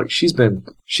off. Like, she's been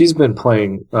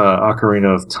playing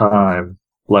Ocarina of Time,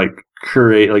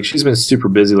 she's been super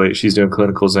busy lately. She's doing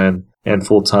clinicals and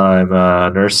full-time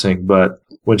nursing, but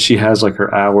when she has like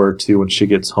her hour or two when she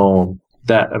gets home,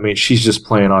 she's just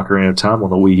playing Ocarina of Time on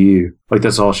the Wii U. Like,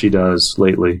 that's all she does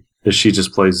lately, is she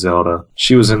just plays Zelda.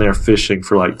 She was in there fishing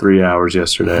for like 3 hours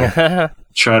yesterday,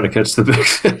 trying to catch the big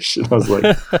fish. And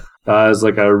I was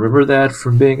like, I remember that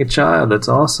from being a child. That's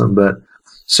awesome. But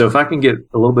so if I can get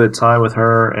a little bit of time with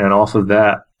her, and off of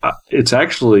that, it's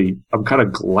actually, I'm kind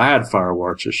of glad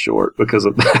Firewatch is short because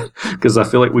of that, because I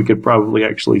feel like we could probably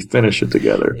actually finish it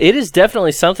together. It is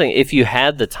definitely something, if you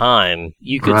had the time,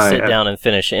 you could sit down and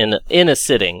finish in a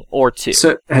sitting or two.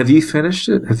 So have you finished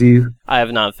it? I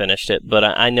have not finished it, but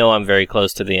I know I'm very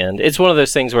close to the end. It's one of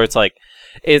those things where it's like,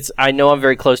 I know I'm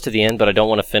very close to the end, but I don't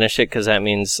want to finish it because that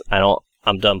means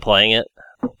I'm done playing it.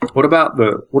 What about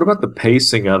the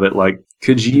pacing of it? Like,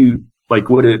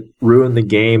 would it ruin the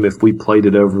game if we played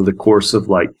it over the course of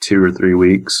like 2 or 3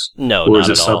 weeks? No, or not is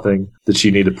it at all. Something that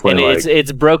you need to play? And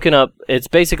it's broken up. It's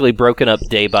basically broken up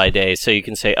day by day, so you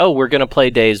can say, "Oh, we're going to play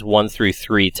days 1 through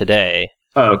 3 today."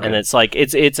 Oh, okay. And it's like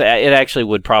it actually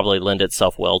would probably lend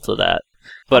itself well to that.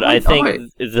 But I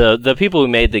think the people who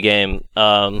made the game,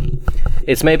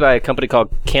 it's made by a company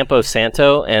called Campo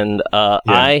Santo, and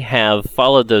I have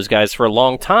followed those guys for a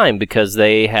long time because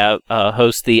they have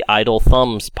host the Idle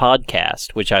Thumbs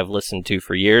podcast, which I've listened to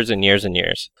for years and years and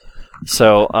years.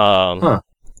 So,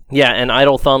 yeah, and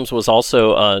Idle Thumbs was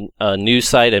also a news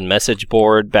site and message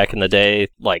board back in the day,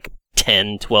 like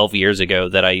 10, 12 years ago,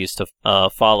 that I used to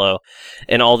follow.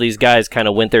 And all these guys kind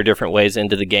of went their different ways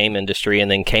into the game industry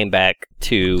and then came back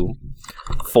to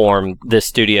form this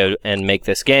studio and make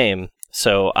this game.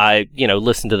 So I,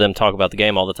 listen to them talk about the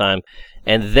game all the time.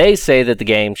 And they say that the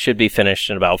game should be finished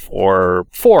in about 4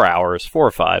 hours, 4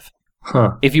 or 5.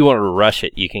 Huh. If you want to rush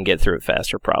it, you can get through it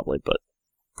faster probably, but...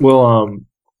 Well,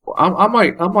 I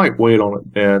might wait on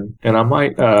it then, and I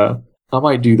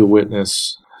might do The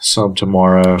Witness some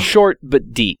tomorrow. Short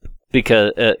but deep,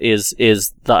 because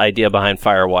is the idea behind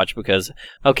Firewatch. Because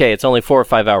it's only 4 or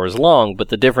 5 hours long, but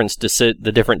the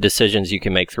different decisions you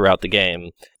can make throughout the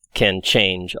game can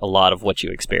change a lot of what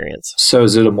you experience. So,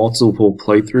 is it a multiple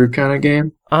playthrough kind of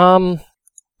game?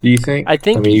 Do you think? I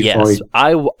think yes.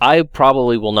 I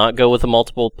probably will not go with a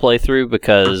multiple playthrough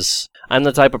because I'm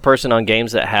the type of person on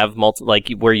games that have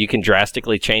where you can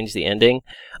drastically change the ending.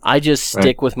 I just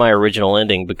stick with my original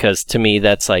ending because to me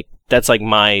that's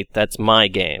my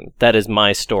game. That is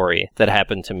my story that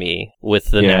happened to me with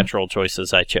the natural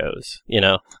choices I chose.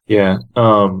 Yeah.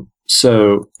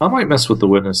 So I might mess with The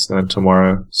Witness then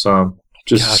tomorrow. So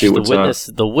just to see what's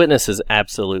up. The Witness is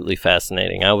absolutely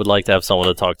fascinating. I would like to have someone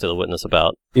to talk to The Witness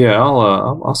about. Yeah,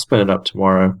 I'll spin it up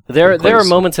tomorrow. There are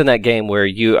moments in that game where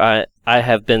I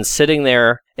have been sitting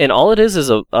there, and all it is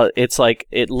it's like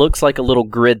it looks like a little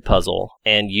grid puzzle,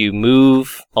 and you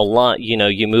move a line.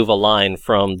 You move a line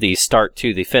from the start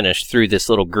to the finish through this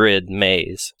little grid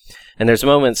maze. And there's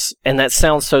moments, and that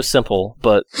sounds so simple,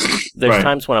 but there's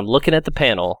times when I'm looking at the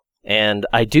panel. And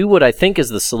I do what I think is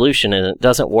the solution, and it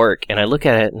doesn't work. And I look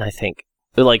at it, and I think,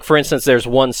 like, for instance, there's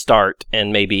one start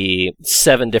and maybe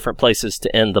 7 different places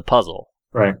to end the puzzle.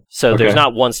 Right. So there's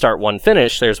not one start, one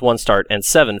finish. There's one start and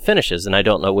 7 finishes, and I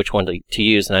don't know which one to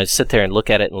use. And I sit there and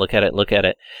look at it and look at it and look at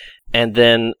it. And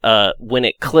then when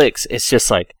it clicks, it's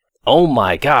just like, oh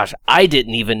my gosh, I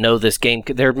didn't even know this game.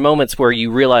 There are moments where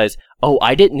you realize, oh,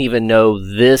 I didn't even know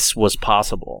this was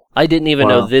possible. I didn't even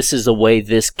know this is the way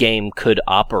this game could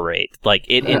operate. Like,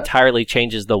 it entirely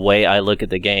changes the way I look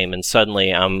at the game, and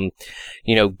suddenly I'm,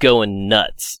 going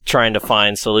nuts trying to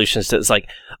find solutions to it's like,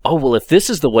 oh, well, if this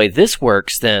is the way this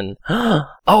works, then,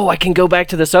 oh, I can go back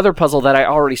to this other puzzle that I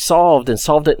already solved and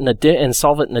solve it in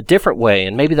a different way,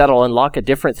 and maybe that'll unlock a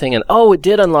different thing, and oh, it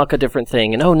did unlock a different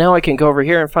thing, and oh, now I can go over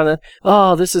here and find that.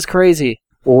 Oh, this is crazy.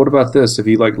 Well, what about this? Have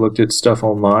you looked at stuff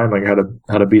online, like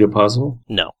how to beat a puzzle?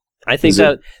 No. I think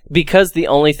because the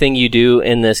only thing you do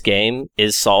in this game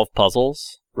is solve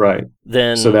puzzles. Right.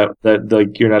 Then so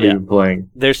that you're not even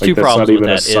playing. There's 2 problems with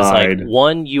that. Is like,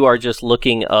 one, you are just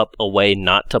looking up a way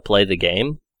not to play the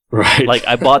game. Right. Like,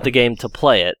 I bought the game to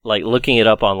play it. Like, looking it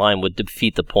up online would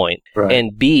defeat the point. Right.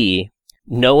 And B,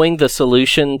 knowing the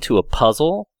solution to a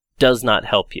puzzle does not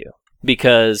help you.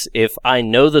 Because if I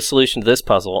know the solution to this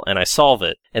puzzle and I solve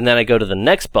it, and then I go to the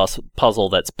next puzzle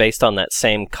that's based on that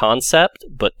same concept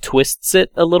but twists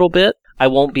it a little bit, I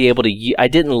won't be able to... I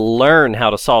didn't learn how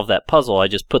to solve that puzzle, I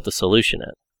just put the solution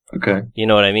in. Okay. You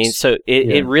know what I mean? So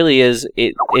it really is...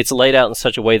 It's laid out in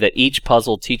such a way that each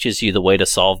puzzle teaches you the way to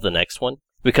solve the next one.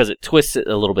 Because it twists it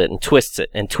a little bit and twists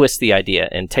it and twists the idea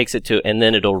and takes it to... And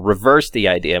then it'll reverse the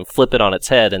idea and flip it on its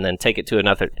head and then take it to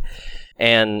another...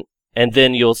 And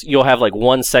then you'll have like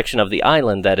one section of the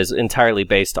island that is entirely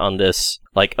based on this,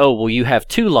 like, oh, well, you have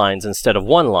 2 lines instead of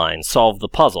 1 line, solve the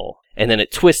puzzle. and then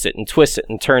it twists it and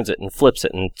turns it and flips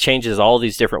it and changes all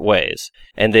these different ways.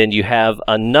 And then you have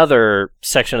another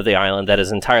section of the island that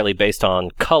is entirely based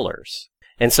on colors.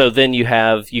 And so then you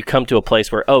come to a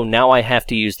place where, oh, now I have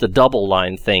to use the double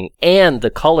line thing and the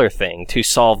color thing to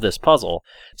solve this puzzle.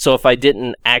 So if I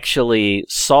didn't actually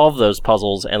solve those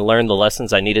puzzles and learn the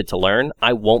lessons I needed to learn,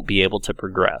 I won't be able to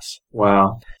progress.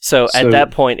 Wow. So at that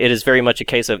point, it is very much a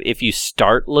case of if you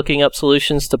start looking up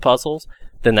solutions to puzzles,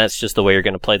 then that's just the way you're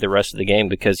going to play the rest of the game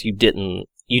because you didn't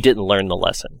learn the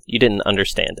lesson. You didn't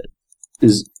understand it.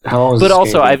 How long is But this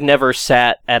also, game? I've never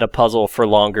sat at a puzzle for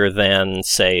longer than,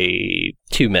 say,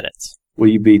 2 minutes. Will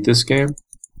you beat this game?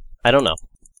 I don't know.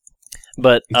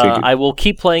 But You think I will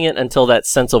keep playing it until that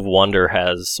sense of wonder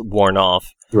has worn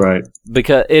off. Right.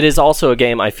 Because it is also a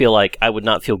game I feel like I would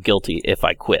not feel guilty if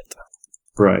I quit.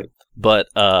 Right. But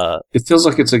it feels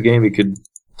like it's a game you could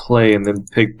play and then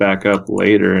pick back up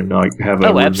later and like have a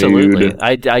oh, renewed... absolutely.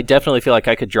 I definitely feel like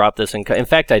I could drop this. In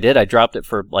fact, I did. I dropped it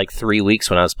for like 3 weeks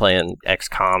when I was playing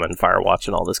XCOM and Firewatch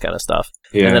and all this kind of stuff.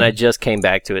 Yeah. And then I just came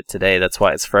back to it today. That's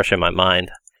why it's fresh in my mind.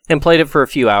 And played it for a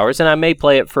few hours, and I may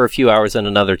play it for a few hours in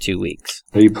another 2 weeks.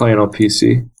 Are you playing on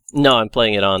PC? No, I'm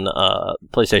playing it on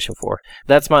PlayStation 4.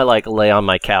 That's my like lay on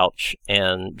my couch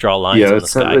and draw lines in the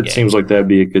sky it game. seems like that'd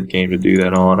be a good game to do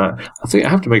that on. I think I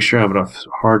have to make sure I have enough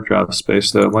hard drive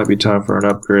space, though. It might be time for an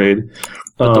upgrade.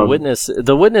 But the Witness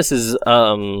is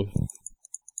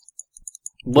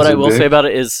what I will big? say about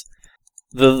it is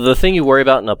the thing you worry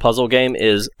about in a puzzle game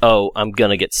is, oh, I'm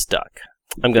gonna get stuck.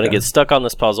 I'm going to get stuck on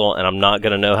this puzzle, and I'm not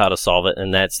going to know how to solve it,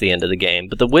 and that's the end of the game.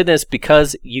 But the Witness,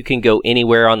 because you can go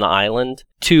anywhere on the island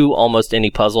to almost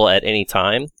any puzzle at any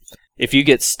time, if you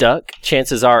get stuck,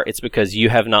 chances are it's because you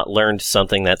have not learned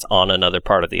something that's on another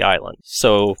part of the island.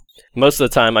 So most of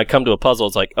the time I come to a puzzle,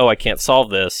 it's like, oh, I can't solve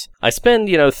this. I spend,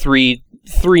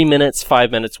 3 minutes,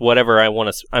 5 minutes, whatever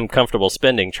I'm comfortable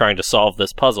spending trying to solve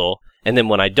this puzzle. And then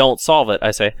when I don't solve it, I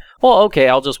say, well, okay,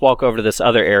 I'll just walk over to this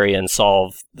other area and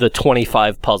solve the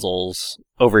 25 puzzles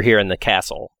over here in the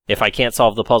castle. If I can't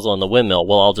solve the puzzle in the windmill,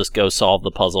 well, I'll just go solve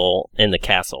the puzzle in the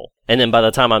castle. And then by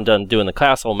the time I'm done doing the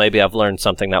castle, maybe I've learned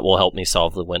something that will help me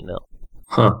solve the windmill.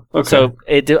 Huh. Okay. So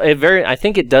I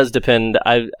think it does depend.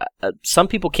 Some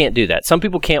people can't do that. Some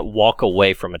people can't walk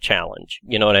away from a challenge.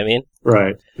 You know what I mean?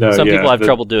 Right. No, Some people have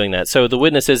trouble doing that. So The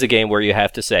Witness is a game where you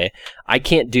have to say, I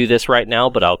can't do this right now,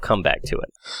 but I'll come back to it.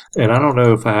 And I don't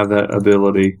know if I have that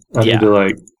ability. I need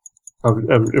to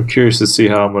I'm curious to see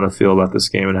how I'm going to feel about this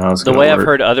game and how it's going to work. The way I've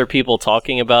heard other people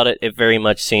talking about it, it very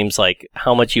much seems like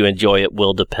how much you enjoy it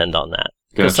will depend on that.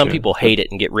 Because some people hate it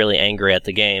and get really angry at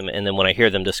the game, and then when I hear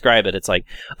them describe it, it's like,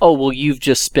 oh, well, you've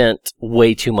just spent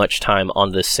way too much time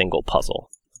on this single puzzle.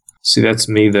 See, that's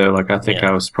me, though. Like, I think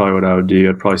I was probably what I would do.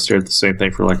 I'd probably stare at the same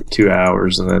thing for like 2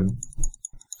 hours, and then...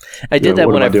 I did that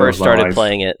when I first started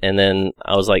playing it, and then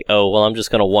I was like, oh, well, I'm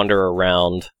just going to wander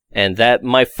around. And that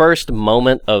my first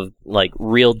moment of like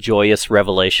real joyous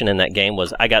revelation in that game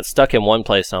was I got stuck in one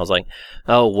place, and I was like,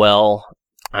 oh, well...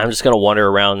 I'm just going to wander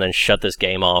around and then shut this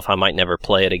game off. I might never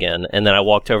play it again. And then I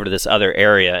walked over to this other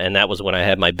area, and that was when I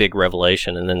had my big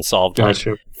revelation and then solved like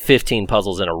 15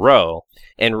 puzzles in a row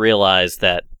and realized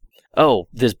that, oh,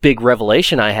 this big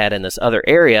revelation I had in this other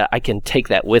area, I can take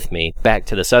that with me back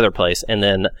to this other place. And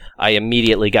then I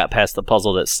immediately got past the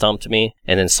puzzle that stumped me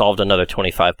and then solved another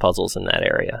 25 puzzles in that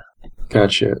area.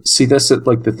 Gotcha. See, that's it.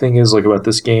 Like, the thing is, like, about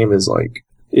this game is, like,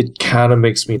 it kind of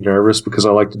makes me nervous because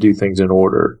I like to do things in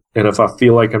order. And if I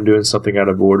feel like I'm doing something out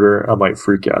of order, I might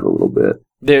freak out a little bit.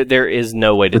 There is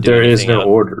no way to but do there anything is no out.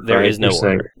 order. There right? is no You're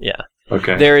order. saying? Yeah.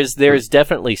 Okay. There is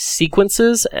definitely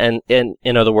sequences, and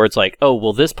in other words, like, oh,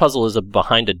 well, this puzzle is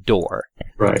behind a door.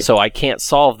 Right. So I can't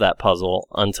solve that puzzle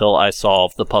until I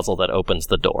solve the puzzle that opens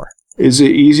the door. Is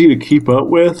it easy to keep up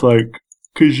with? Like,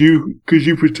 could you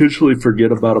potentially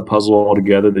forget about a puzzle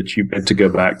altogether that you meant to go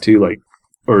back to? Like,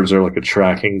 or is there like a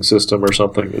tracking system or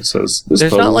something that says this?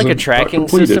 There's not like a tracking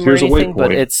system or anything,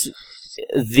 but it's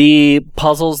the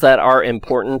puzzles that are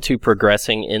important to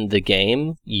progressing in the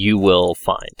game you will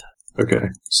find. Okay,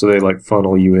 so they like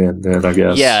funnel you in then, I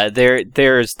guess. Yeah,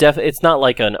 there's it's not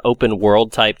like an open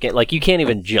world type game. Like, you can't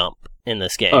even jump in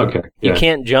this game. Okay. You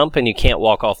can't jump and you can't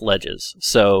walk off ledges.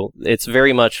 So it's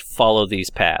very much follow these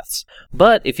paths.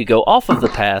 But if you go off of the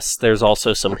paths, there's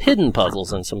also some hidden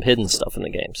puzzles and some hidden stuff in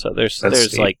the game. So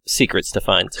there's like secrets to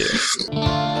find too.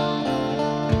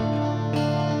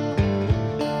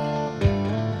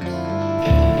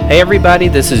 Hey everybody,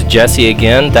 this is Jesse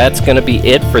again. That's going to be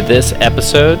it for this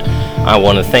episode. I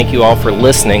want to thank you all for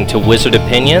listening to Wizard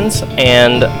Opinions,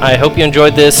 and I hope you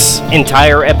enjoyed this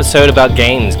entire episode about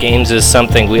games. Games is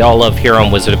something we all love here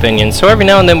on Wizard Opinions, so every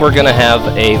now and then we're going to have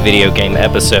a video game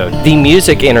episode. The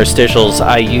music interstitials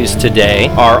I used today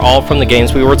are all from the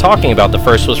games we were talking about. The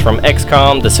first was from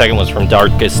XCOM, the second was from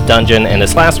Darkest Dungeon, and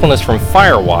this last one is from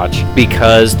Firewatch,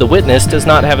 because The Witness does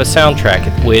not have a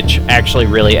soundtrack, which actually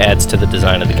really adds to the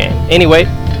design of the game. Anyway,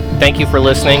 thank you for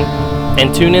listening,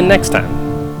 and tune in next time.